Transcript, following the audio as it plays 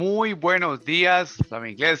Muy buenos días,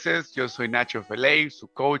 flamingleses. Yo soy Nacho Feley, su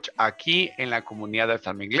coach aquí en la comunidad de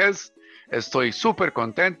Flaminglés. Estoy súper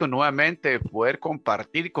contento nuevamente de poder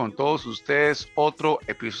compartir con todos ustedes otro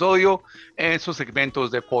episodio en sus segmentos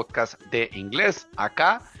de podcast de inglés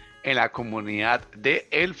acá en la comunidad de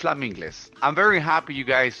El Flaminglés. I'm very happy you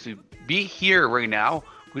guys to be here right now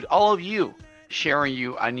with all of you, sharing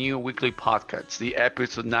you a new weekly podcast, the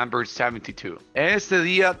episode number 72. En este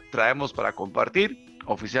día traemos para compartir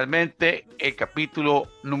oficialmente el capítulo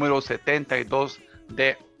número 72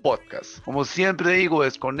 de podcast. Como siempre digo,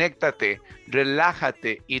 desconéctate,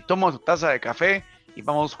 relájate y toma tu taza de café y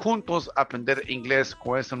vamos juntos a aprender inglés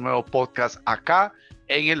con este nuevo podcast acá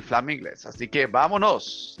en el Flaminglés. Así que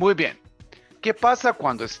vámonos. Muy bien. ¿Qué pasa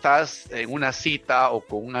cuando estás en una cita o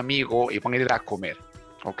con un amigo y van a ir a comer?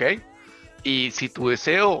 ¿Ok? Y si tu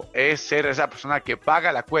deseo es ser esa persona que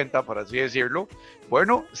paga la cuenta, por así decirlo,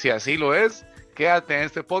 bueno, si así lo es, quédate en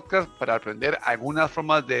este podcast para aprender algunas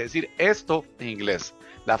formas de decir esto en inglés.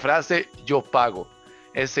 La frase yo pago,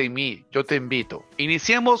 ese me, yo te invito.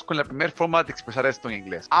 Iniciemos con la primera forma de expresar esto en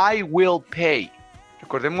inglés. I will pay.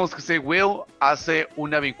 Recordemos que ese will hace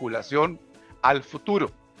una vinculación al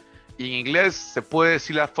futuro. Y en inglés se puede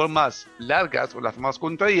decir las formas largas o las formas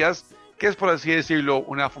contraídas, que es por así decirlo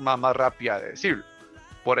una forma más rápida de decirlo.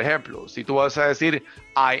 Por ejemplo, si tú vas a decir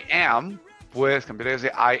I am, puedes cambiar ese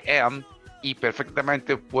I am y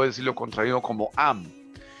perfectamente puedes decirlo contraído como am.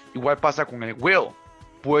 Igual pasa con el will.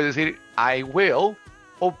 Puedes decir I will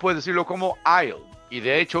o puedes decirlo como I'll. Y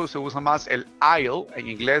de hecho se usa más el I'll en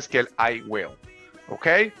inglés que el I will. ¿Ok?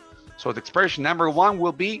 So the expression number one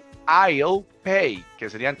will be I'll pay. Que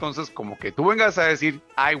sería entonces como que tú vengas a decir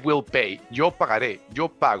I will pay. Yo pagaré, yo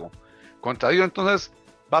pago. Contraído entonces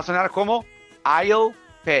va a sonar como I'll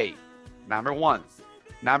pay. Number one.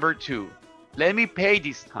 Number two. Let me pay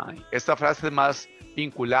this time. Esta frase es más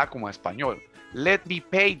vinculada como español. Let me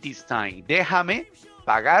pay this time. Déjame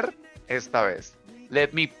pagar esta vez.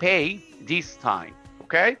 Let me pay this time.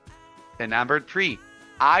 Okay? Then number three.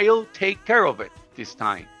 I'll take care of it this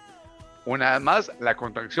time. Una vez más, la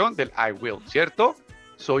contracción del I will, ¿cierto?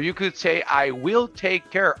 So you could say I will take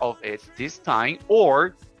care of it this time,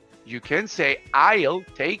 or you can say I'll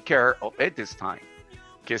take care of it this time.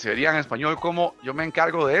 Que sería en español como yo me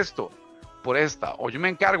encargo de esto por esta, o yo me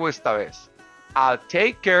encargo esta vez. I'll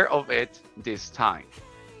take care of it this time.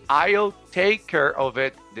 I'll take care of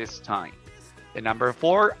it this time. The number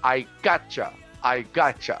four, I gotcha. I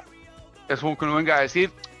gotcha. Es como que uno venga a decir,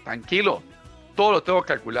 tranquilo, todo lo tengo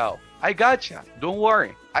calculado. I gotcha, don't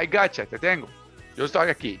worry. I gotcha, te tengo. Yo estoy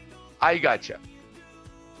aquí. I gotcha.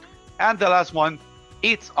 And the last one,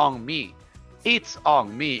 it's on me. It's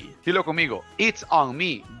on me. Dilo conmigo. It's on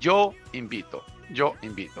me. Yo invito. Yo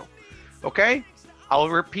invito. Okay? I'll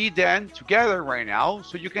repeat them together right now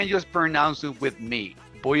so you can just pronounce it with me.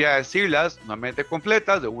 Voy a decirlas nuevamente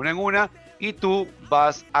completas de una en una y tú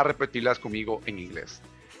vas a repetirlas conmigo en inglés.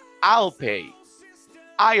 I'll pay.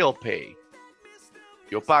 I'll pay.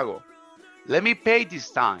 Yo pago. Let me pay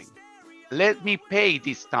this time. Let me pay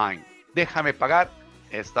this time. Déjame pagar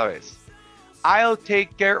esta vez. I'll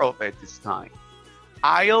take care of it this time.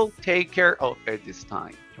 I'll take care of it this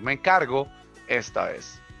time. Yo me encargo esta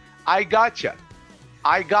vez. I gotcha.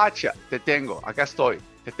 I gotcha. Te tengo. Acá estoy.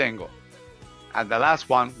 Te tengo. And the last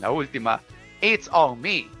one, la última. It's on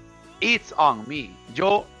me. It's on me.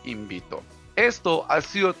 Yo invito. Esto ha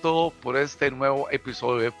sido todo por este nuevo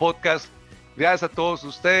episodio de podcast. Gracias a todos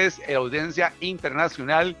ustedes, la audiencia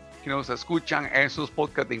internacional que nos escuchan en sus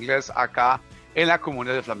podcasts de inglés acá en la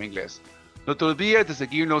comunidad de Flaminglés. No te olvides de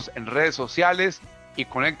seguirnos en redes sociales y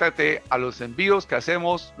conéctate a los envíos que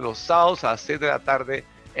hacemos los sábados a las 6 de la tarde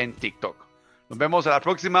en TikTok. Nos vemos a la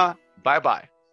próxima. Bye bye.